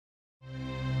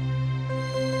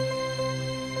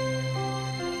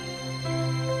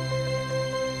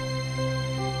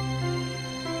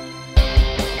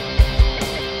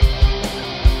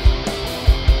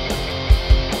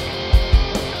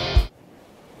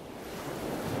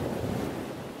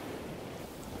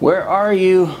Where are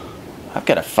you? I've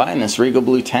got to find this Regal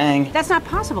Blue Tang. That's not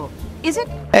possible, is it?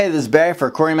 Hey, this is Barry for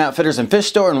Aquarium Outfitters and Fish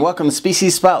Store, and welcome to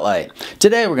Species Spotlight.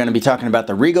 Today we're going to be talking about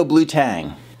the Regal Blue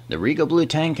Tang. The Regal Blue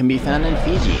Tang can be found in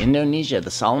Fiji, Indonesia, the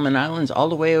Solomon Islands, all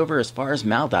the way over as far as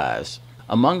Maldives.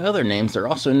 Among other names, they're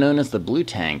also known as the Blue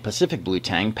Tang, Pacific Blue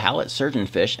Tang, Pallet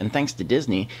Surgeonfish, and thanks to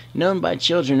Disney, known by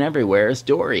children everywhere as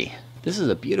Dory. This is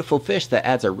a beautiful fish that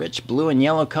adds a rich blue and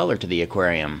yellow color to the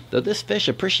aquarium. Though this fish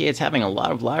appreciates having a lot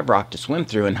of live rock to swim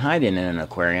through and hide in an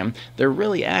aquarium, they're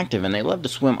really active and they love to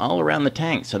swim all around the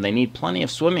tank, so they need plenty of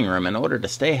swimming room in order to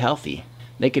stay healthy.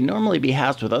 They can normally be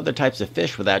housed with other types of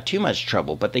fish without too much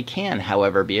trouble, but they can,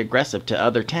 however, be aggressive to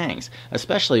other tanks,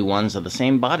 especially ones of the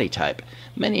same body type.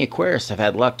 Many aquarists have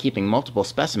had luck keeping multiple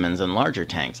specimens in larger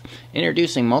tanks.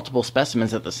 Introducing multiple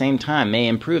specimens at the same time may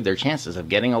improve their chances of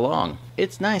getting along.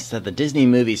 It's nice that the Disney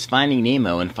movies Finding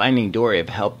Nemo and Finding Dory have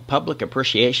helped public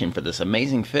appreciation for this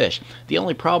amazing fish. The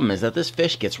only problem is that this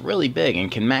fish gets really big and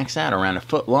can max out around a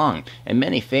foot long, and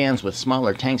many fans with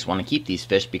smaller tanks want to keep these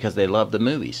fish because they love the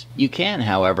movies. You can,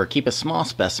 however, keep a small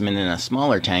specimen in a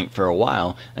smaller tank for a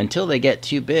while until they get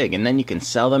too big, and then you can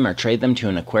sell them or trade them to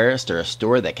an aquarist or a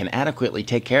store that can adequately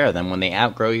take care of them when they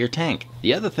outgrow your tank.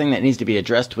 The other thing that needs to be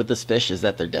addressed with this fish is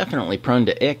that they're definitely prone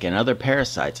to ick and other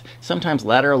parasites. Sometimes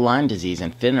lateral line disease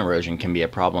and fin erosion can be a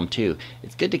problem too.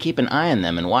 It's good to keep an eye on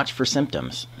them and watch for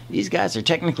symptoms. These guys are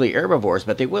technically herbivores,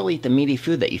 but they will eat the meaty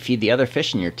food that you feed the other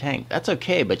fish in your tank. That's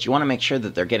okay, but you want to make sure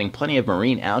that they're getting plenty of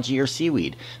marine algae or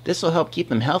seaweed. This will help keep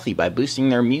them healthy by boosting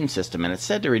their immune system, and it's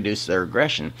said to reduce their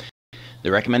aggression.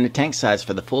 The recommended tank size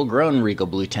for the full-grown Regal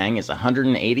Blue Tang is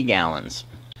 180 gallons.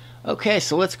 Okay,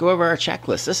 so let's go over our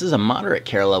checklist. This is a moderate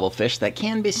care level fish that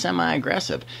can be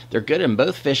semi-aggressive. They're good in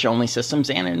both fish-only systems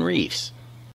and in reefs.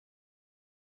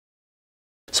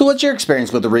 So what's your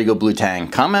experience with the Regal Blue Tang?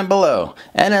 Comment below.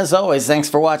 And as always, thanks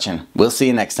for watching. We'll see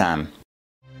you next time.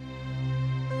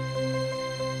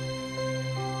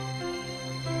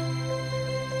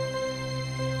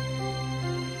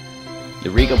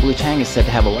 The Regal Blue Tang is said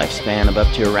to have a lifespan of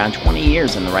up to around 20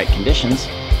 years in the right conditions.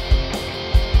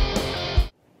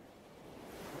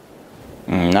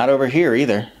 Not over here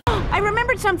either. I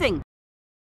remembered something!